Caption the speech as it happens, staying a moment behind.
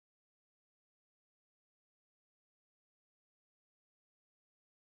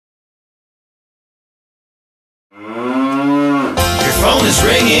is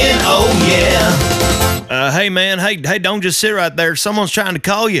ringing, oh yeah. Hey man, hey, don't just sit right there. Someone's trying to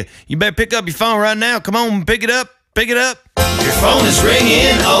call you. You better pick up your phone right now. Come on, pick it up. Pick it up. Your phone is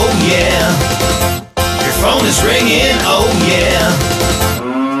ringing, oh yeah. Your phone is ringing, oh yeah.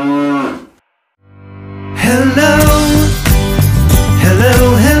 Hello,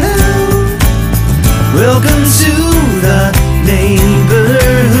 hello, hello. Welcome to the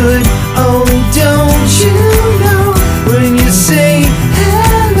neighborhood. Oh, don't you know when you say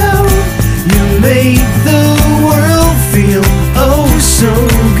hello, you make the world feel oh so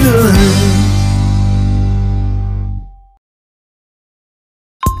good.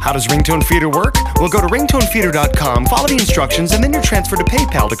 How does RingtoneFeeder work? Well, go to ringtonefeeder.com, follow the instructions, and then you're transferred to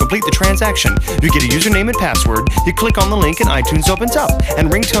PayPal to complete the transaction. You get a username and password, you click on the link, and iTunes opens up, and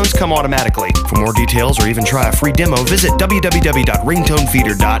ringtones come automatically. For more details or even try a free demo, visit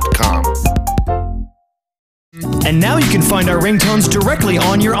www.ringtonefeeder.com. And now you can find our ringtones directly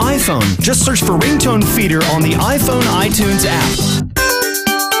on your iPhone. Just search for RingtoneFeeder on the iPhone iTunes app.